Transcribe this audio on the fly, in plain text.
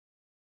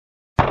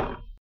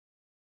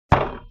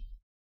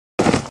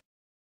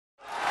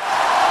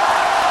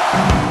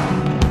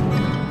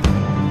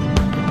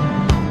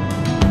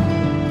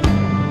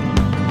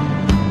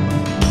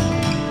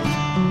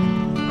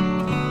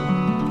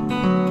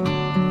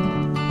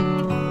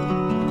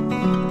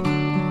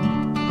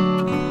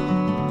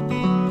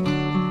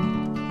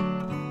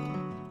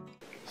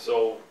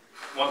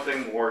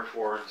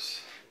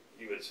towards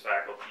you as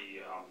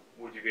faculty,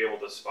 would you be able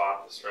to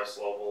spot the stress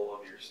level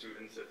of your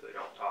students if they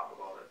don't talk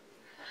about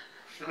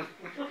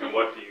it? And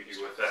what do you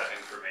do with that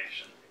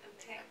information?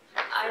 Okay,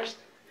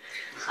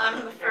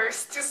 I'm the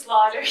first to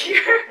slaughter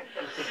here.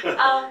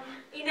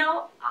 You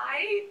know,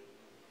 I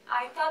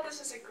thought this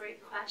was a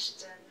great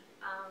question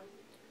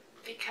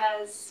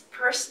because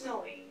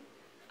personally,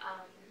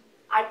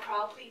 I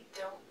probably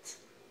don't.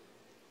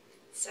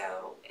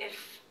 So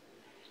if,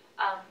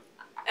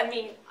 I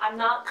mean, I'm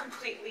not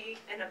completely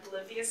an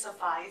oblivious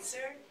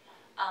advisor.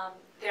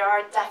 There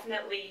are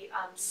definitely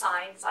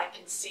signs I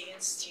can see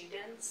in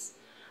students,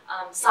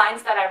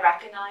 signs that I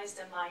recognized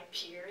in my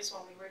peers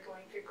when we were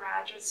going through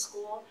graduate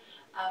school.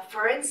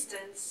 For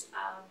instance,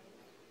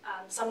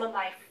 some of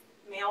my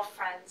male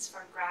friends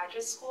from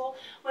graduate school,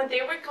 when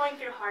they were going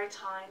through hard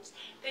times,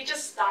 they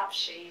just stopped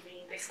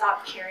shaving. They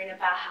stopped caring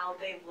about how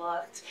they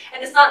looked.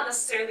 And it's not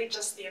necessarily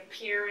just the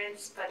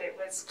appearance, but it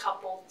was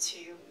coupled to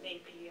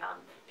maybe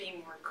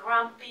being more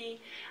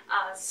grumpy.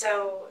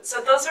 So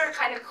those are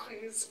kind of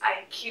clues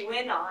I cue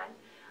in on.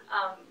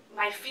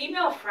 My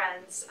female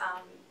friends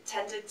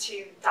tended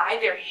to dye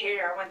their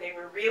hair when they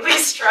were really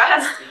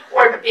stressed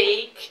or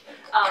bake,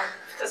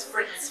 because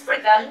for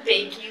them,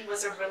 baking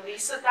was a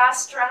release of that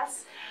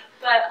stress.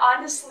 But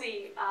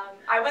honestly,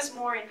 I was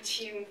more in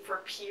tune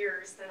for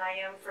peers than I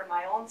am for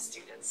my own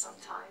students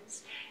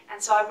sometimes.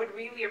 And so I would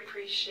really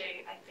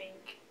appreciate, I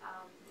think,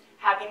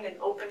 having an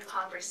open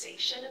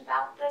conversation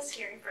about this,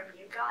 hearing from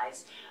you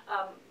guys.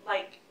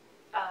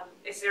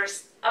 Is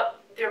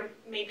there,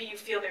 maybe you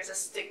feel there's a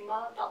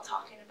stigma about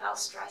talking about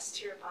stress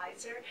to your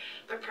advisor,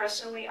 but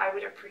personally I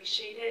would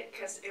appreciate it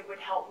because it would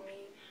help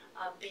me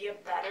be a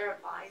better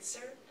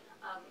advisor.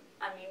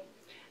 I mean,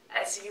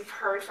 as you've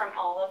heard from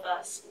all of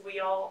us, we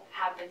all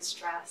have been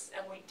stressed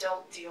and we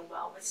don't deal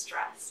well with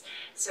stress.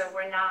 So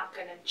we're not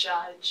going to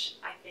judge,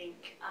 I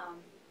think,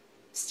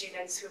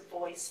 students who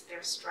voice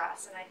their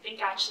stress. And I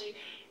think actually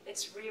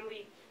it's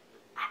really,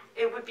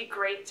 it would be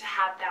great to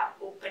have that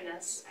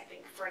openness, I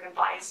think, for an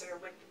advisor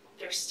with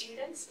their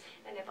students.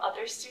 And if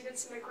other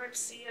students in the group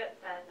see it,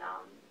 then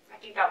I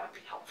think that would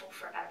be helpful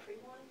for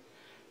everyone.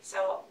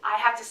 So I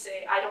have to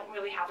say, I don't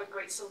really have a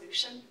great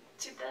solution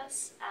to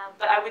this,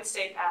 but I would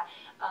say that,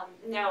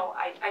 no,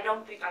 I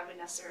don't think I would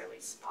necessarily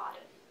spot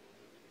it.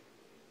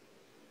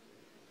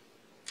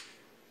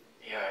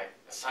 Yeah,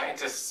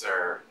 scientists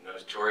are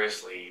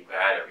notoriously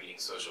bad at reading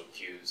social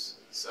cues.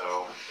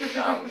 So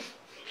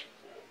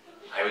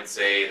I would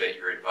say that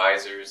your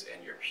advisors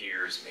and your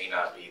peers may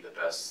not be the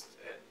best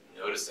at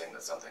noticing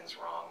that something's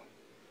wrong.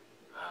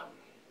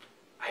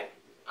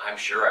 I'm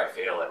sure I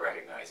fail at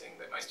recognizing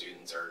that my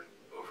students are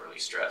overly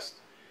stressed.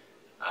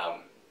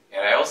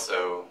 And I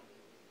also,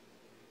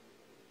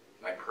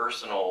 my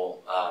personal,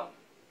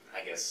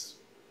 I guess,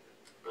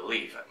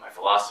 belief, my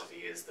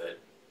philosophy is that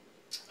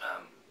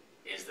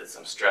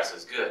some stress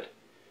is good.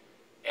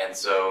 And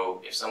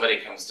so if somebody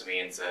comes to me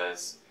and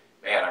says,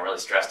 man, I'm really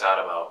stressed out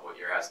about what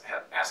you're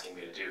asking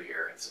me to do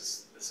here.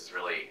 This is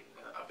really,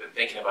 I've been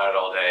thinking about it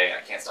all day.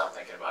 I can't stop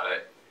thinking about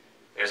it.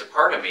 There's a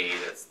part of me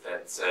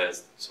that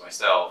says to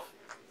myself,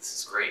 this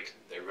is great.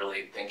 They're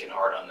really thinking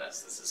hard on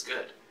this. This is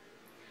good.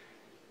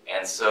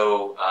 And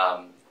so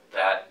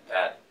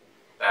that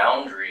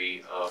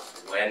boundary of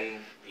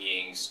when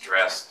being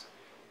stressed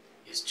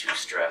is too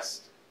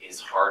stressed is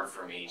hard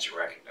for me to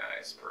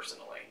recognize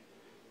personally.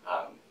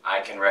 I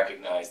can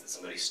recognize that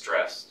somebody's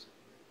stressed,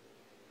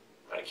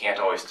 but I can't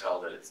always tell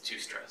that it's too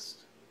stressed.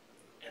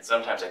 And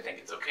sometimes I think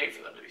it's okay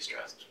for them to be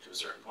stressed to a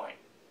certain point.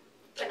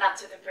 But not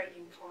to the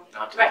breaking point.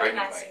 Not to the breaking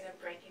point. Recognizing the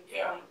breaking point.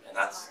 Yeah, and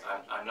that's,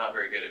 I'm not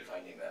very good at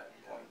finding that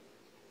point.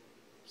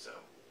 So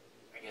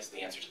I guess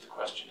the answer to the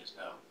question is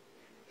no.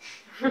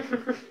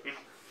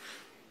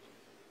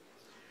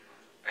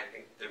 I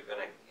think there have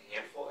been a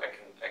handful. I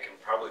can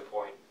probably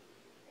point.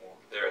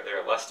 There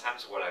are less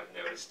times when I've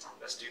noticed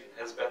a student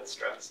has been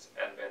stressed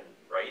and been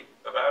right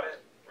about it,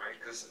 right?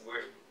 Because we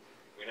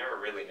never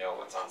really know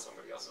what's on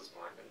somebody else's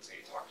mind until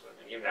you talk to them,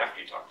 and even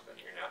after you talk to them,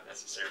 you're not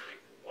necessarily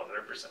 100%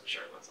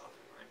 sure what's on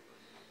their mind.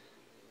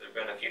 There have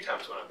been a few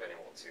times when I've been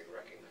able to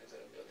recognize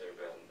it, but there have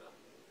been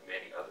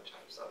many other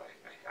times that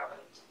I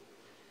haven't.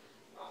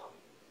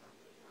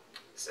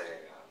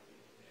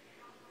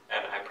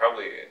 And I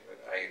probably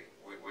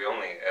we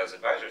only, as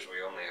advisors, we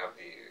have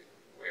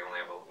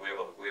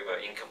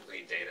an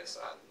incomplete data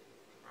set,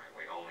 right?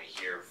 We only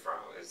hear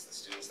from, it's the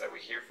students that we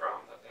hear from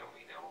that then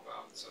we know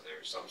about. So there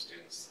are some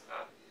students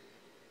that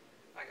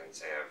I can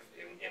say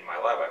in my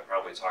lab, I've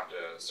probably talked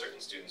to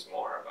certain students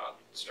more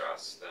about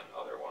stress than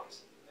other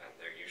ones. And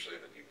they're usually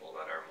the people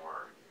that are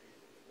more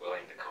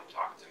willing to come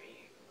talk to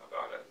me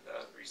about it,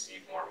 that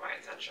receive more of my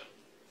attention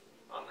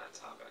on that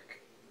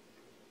topic.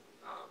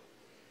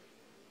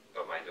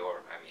 But my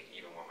door, I mean,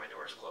 even when my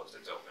door is closed,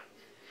 it's open.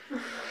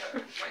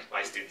 My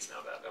students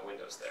know that. The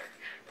window's there.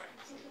 Right?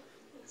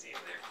 It's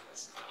even there.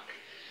 Let's talk.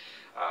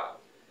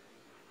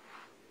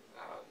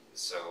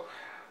 So,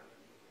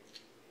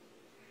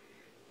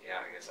 yeah,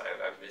 I guess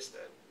I've missed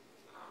it.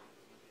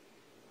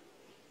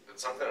 But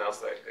something else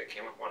that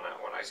came up when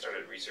I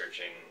started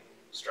researching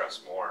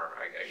stress more.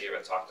 I gave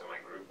a talk to my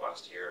group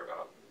last year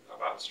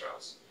about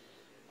stress.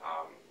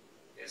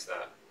 Is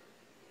that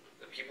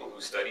the people who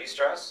study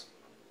stress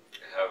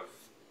have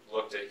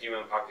looked at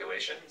human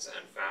populations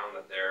and found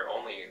that there are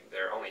only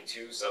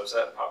two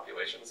subset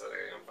populations that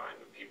they can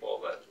find of people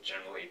that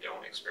generally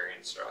don't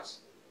experience stress.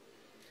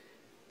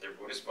 They're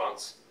Buddhist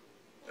monks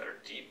that are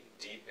deep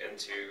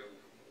into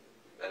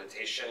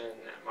meditation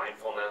and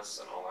mindfulness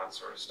and all that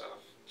sort of stuff,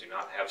 do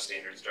not have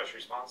standard stress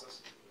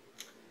responses,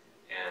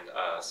 and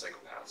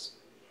psychopaths.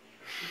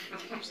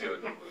 Those are the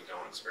other people who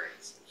don't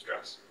experience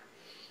stress.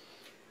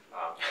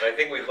 And I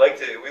think we'd like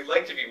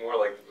to be more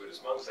like the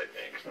Buddhist monks, I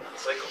think, not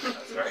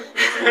psychopaths, right?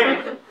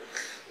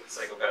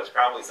 Psychopaths,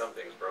 probably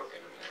something's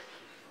broken in there.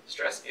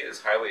 Stress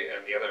is highly,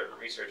 and the other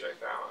research I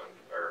found,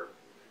 or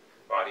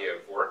body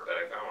of work that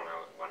I found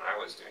when I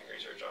was doing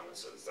research on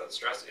this, is that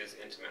stress is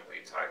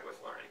intimately tied with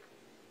learning.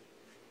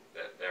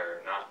 That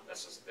they're not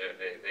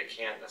they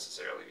can't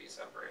necessarily be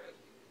separated.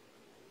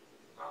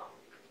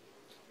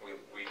 We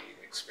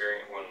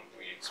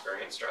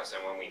experience stress,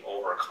 and when we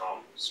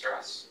overcome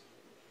stress,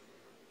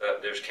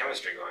 there's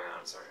chemistry going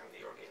on. Sorry, I'm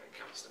the organic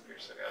chemist up here,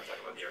 so I gotta talk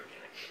about the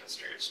organic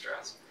chemistry of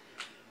stress.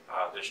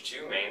 There's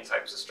two main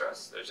types of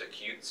stress. There's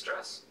acute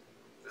stress.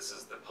 This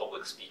is the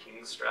public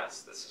speaking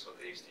stress. This is what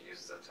they used to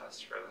use as a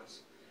test for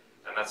this.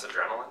 And that's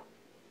adrenaline,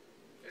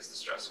 is the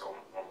stress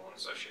hormone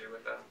associated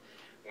with that.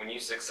 When you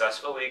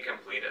successfully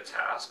complete a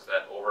task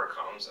that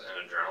overcomes an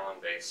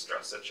adrenaline-based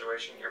stress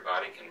situation, your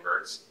body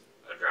converts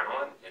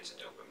adrenaline into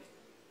dopamine.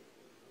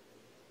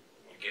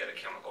 You get a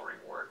chemical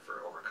reward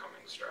for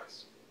overcoming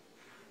stress.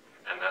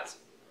 And that's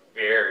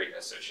very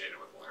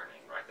associated with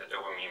learning, right? The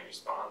dopamine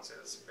response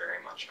is very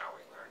much how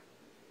we learn.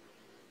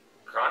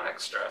 Chronic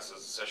stress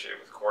is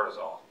associated with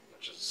cortisol,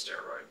 which is a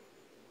steroid.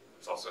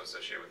 It's also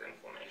associated with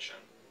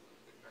inflammation.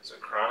 And so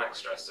chronic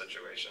stress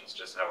situations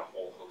just have a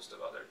whole host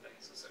of other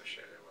things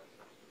associated with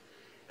them.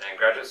 And in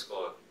graduate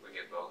school, we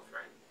get both,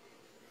 right?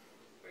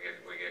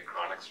 We get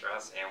chronic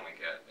stress and we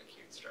get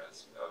acute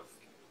stress of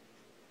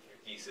your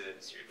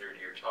thesis, your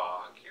third-year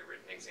talk, your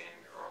written exam,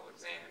 your oral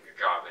exam, your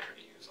job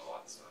interviews, all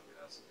that stuff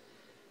has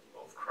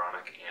both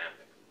chronic and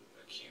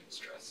acute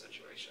stress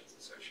situations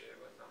associated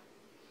with them.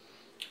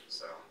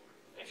 So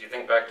if you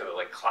think back to the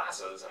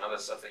classes and other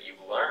stuff that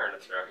you've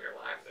learned throughout your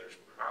life, there's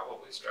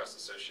probably stress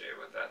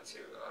associated with that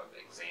too, of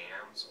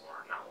exams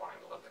or not wanting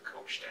to let the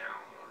coach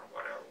down or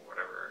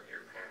whatever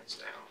your parents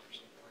down or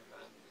something like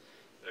that.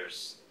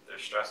 There's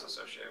stress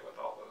associated with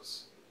all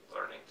those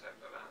learning type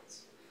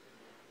events.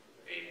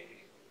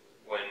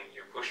 When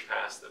you're pushed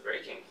past the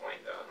breaking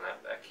point though, and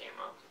that came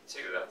up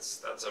too,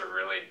 that's a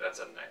very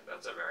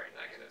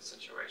negative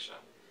situation.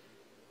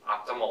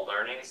 Optimal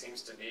learning seems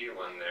to be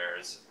when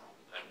there's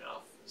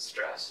enough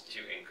stress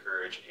to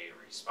encourage a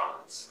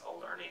response, a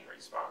learning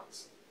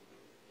response,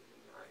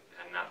 right?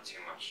 And not too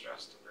much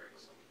stress to break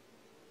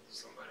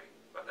somebody.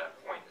 But that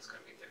point is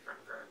going to be different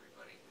for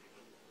everybody.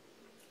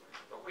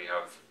 But we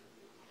have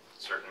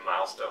certain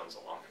milestones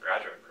along the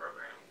graduate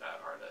program that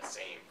are the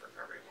same for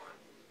everyone.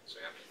 So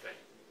you have to think.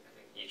 I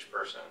think each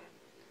person,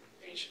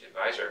 each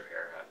advisor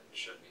pair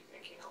should be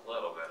thinking a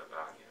little bit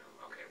about,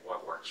 okay,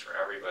 what works for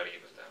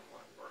everybody, but then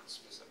what works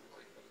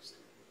specifically for the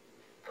student.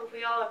 But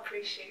we all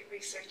appreciate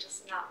research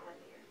is not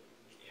linear.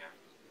 Yeah.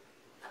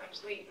 I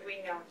mean,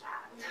 we know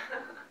that.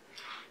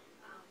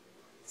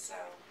 So,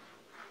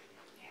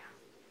 yeah.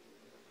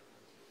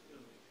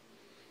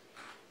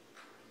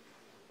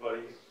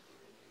 Buddy.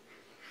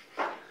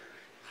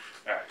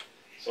 Alright,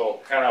 so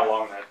kind of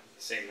along that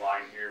same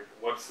line here,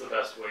 what's the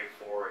best way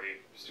for a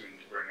student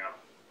to bring up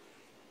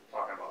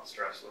talking about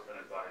stress with an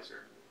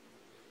advisor?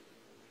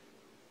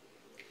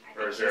 I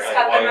Or is think there he's like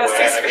got one the most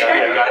way?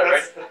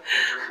 experience.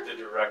 The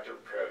direct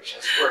approach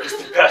has worked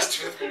the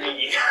best with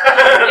me.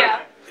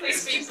 Yeah,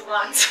 please be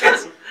blunt.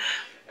 As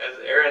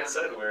Aaron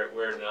said,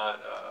 we're not,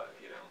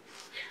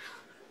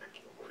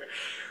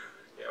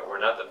 we're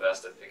not the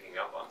best at picking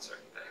up on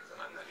certain things, and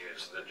I'm not either.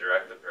 So the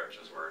direct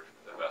approach has worked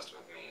the best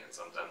with me, and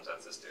sometimes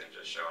that's a student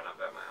just showing up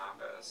at my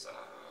office.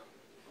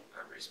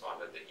 I've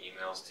responded to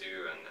emails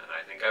too, and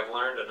I think I've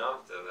learned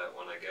enough that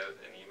when I get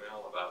an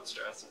email about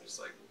stress, I'm just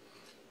like,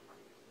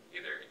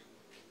 either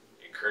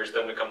encourage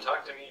them to come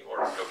talk to me or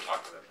go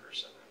talk to that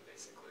person and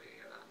basically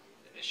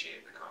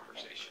initiate the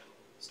conversation,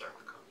 start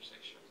the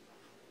conversation.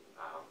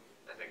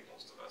 I think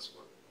most of us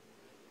would,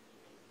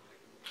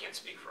 I can't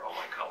speak for all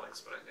my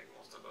colleagues, but I think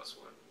most of us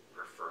would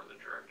prefer the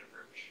direct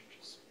approach.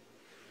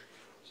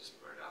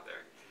 Just put it out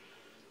there.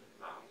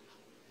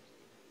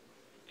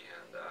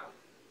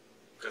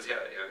 Because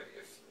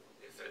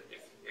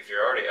if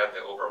you're already at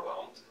the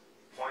overwhelmed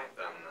point,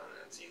 then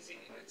it's easy.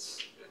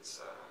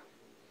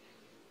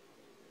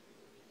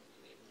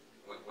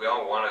 We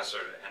all want to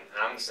sort of, and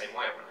I'm the same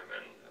way when I'm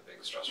in a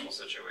big stressful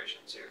situation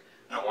too.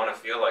 I want to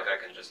feel like I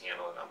can just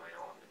handle it on my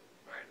own,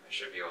 right? I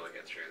should be able to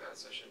get through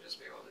this. I should just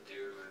be able to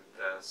do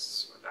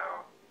this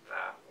without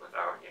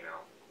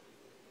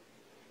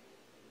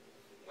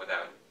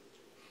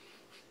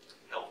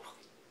help.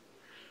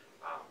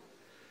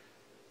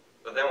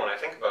 But then when I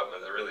think about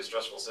the really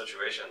stressful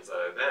situations that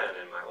I've been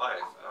in my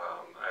life,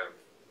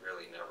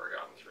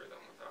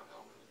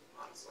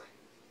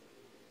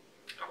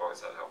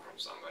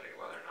 somebody,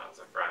 whether or not it's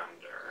a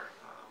friend or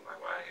my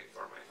wife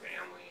or my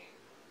family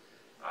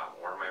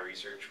or my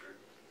research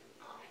group.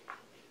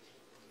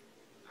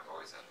 I've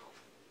always had hope.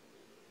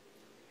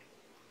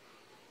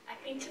 I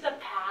think to the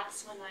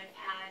past when I've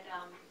had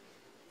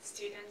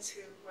students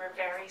who were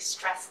very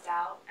stressed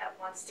out at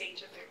one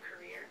stage of their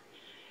career,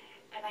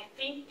 and I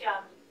think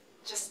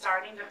just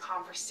starting the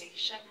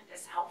conversation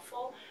is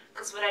helpful,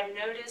 because what I've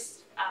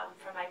noticed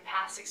from my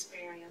past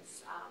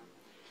experience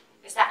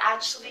is that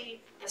actually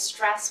the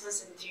stress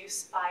was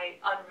induced by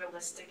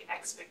unrealistic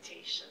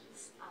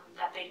expectations,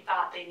 that they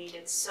thought they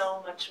needed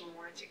so much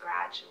more to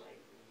graduate,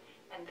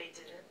 and they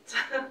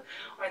didn't,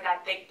 or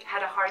that they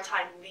had a hard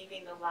time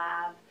leaving the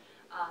lab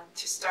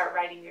to start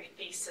writing their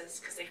thesis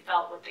because they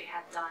felt what they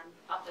had done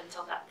up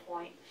until that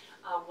point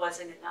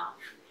wasn't enough.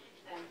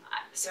 And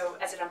so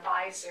as an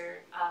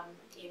advisor,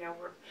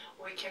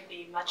 we can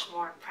be much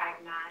more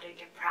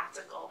pragmatic and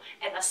practical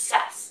and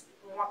assess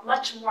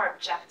much more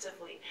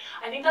objectively.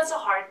 I think that's a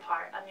hard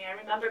part. I mean, I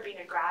remember being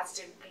a grad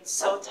student being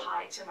so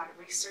tied to my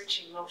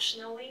research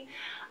emotionally.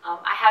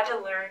 I had to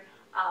learn,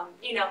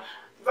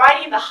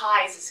 writing the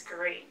highs is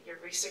great. Your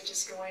research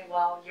is going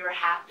well, you're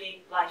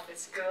happy, life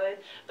is good.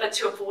 But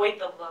to avoid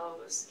the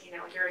lows,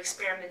 your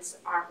experiments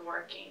aren't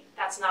working.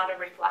 That's not a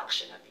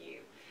reflection of you.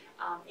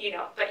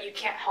 But you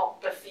can't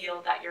help but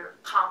feel that your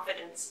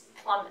confidence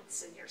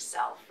plummets in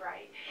yourself,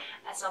 right?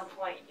 At some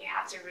point, you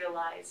have to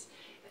realize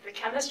if the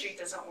chemistry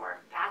doesn't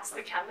work, that's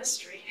the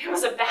chemistry. It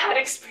was a bad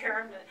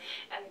experiment,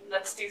 and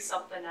let's do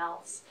something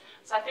else.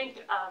 So I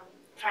think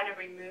trying to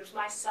remove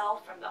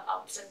myself from the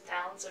ups and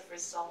downs of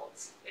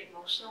results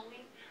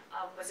emotionally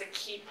was a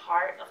key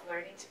part of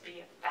learning to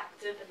be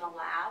effective in the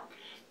lab.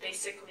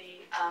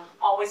 Basically,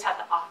 always have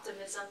the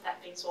optimism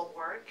that things will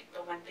work,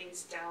 but when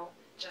things don't,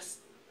 just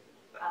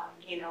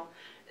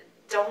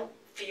don't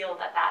feel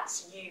that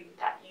that's you,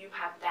 that you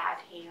have bad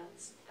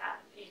hands,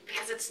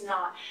 because it's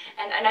not.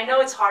 And I know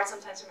it's hard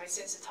sometimes for my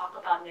students to talk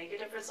about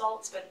negative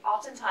results, but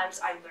oftentimes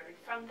I learn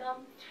from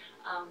them.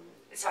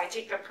 So I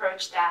take the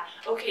approach that,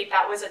 okay,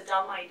 that was a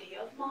dumb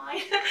idea of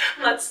mine.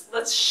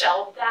 let's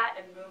shelve that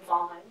and move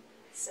on.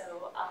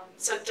 So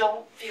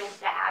don't feel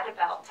bad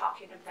about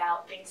talking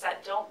about things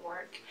that don't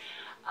work.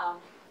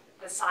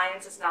 The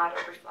science is not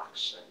a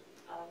reflection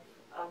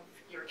of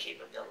your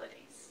capabilities.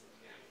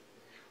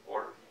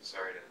 Or,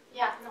 sorry to...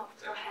 Yeah, no,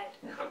 go ahead.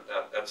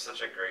 That's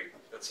such a great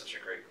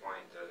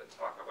point to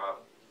talk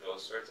about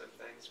those sorts of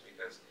things,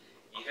 because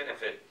even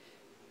if it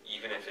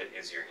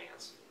is your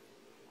hands,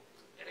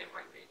 and it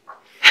might be,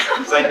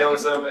 because I know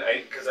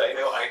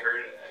I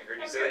heard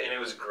you say that, and it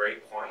was a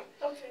great point.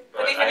 Okay.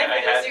 But even if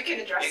it is, you can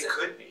address it. It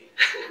could be.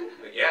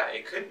 But yeah,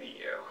 it could be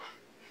you.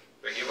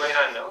 But you might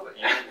not know that.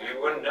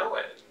 You wouldn't know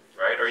it,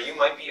 right? Or you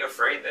might be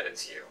afraid that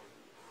it's you,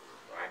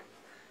 right?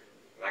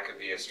 That could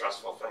be a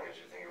stressful thing as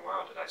you're thinking,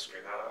 wow, did I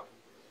screw that up?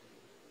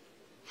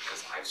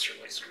 Because I've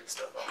certainly screwed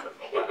stuff up in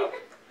the lab.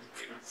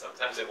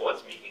 Sometimes it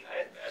was me.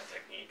 I had bad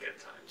technique at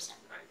times,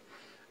 right?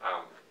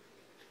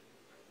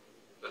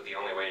 But the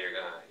only way you're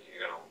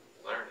gonna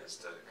learn is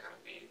to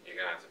you're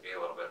gonna have to be a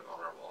little bit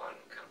vulnerable and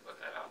kind of put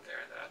that out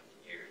there that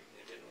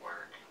it didn't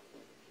work,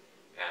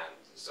 and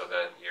so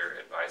that your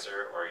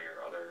advisor or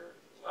your other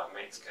lab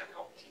mates can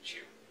help teach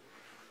you.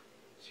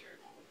 So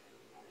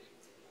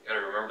you got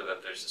to remember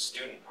that there's a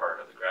student part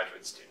of the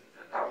graduate student,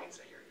 and that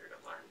means that you're here to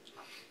learn.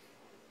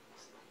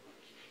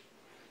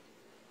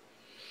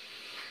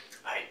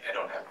 I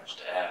don't have much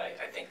to add.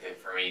 I think that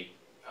for me,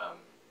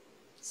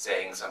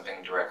 saying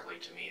something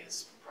directly to me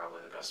is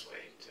probably the best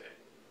way to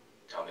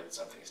tell me that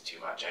something is too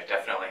much. I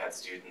definitely had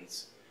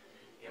students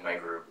in my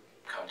group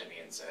come to me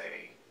and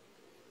say,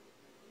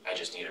 I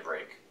just need a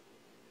break,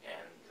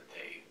 and that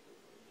they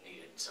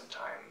needed some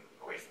time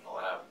away from the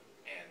lab,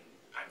 and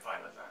I'm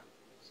fine with that.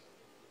 So.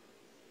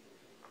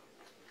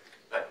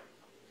 But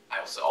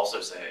I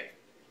also say,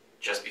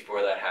 just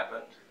before that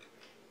happened,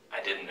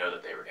 I didn't know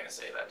that they were going to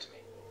say that to me.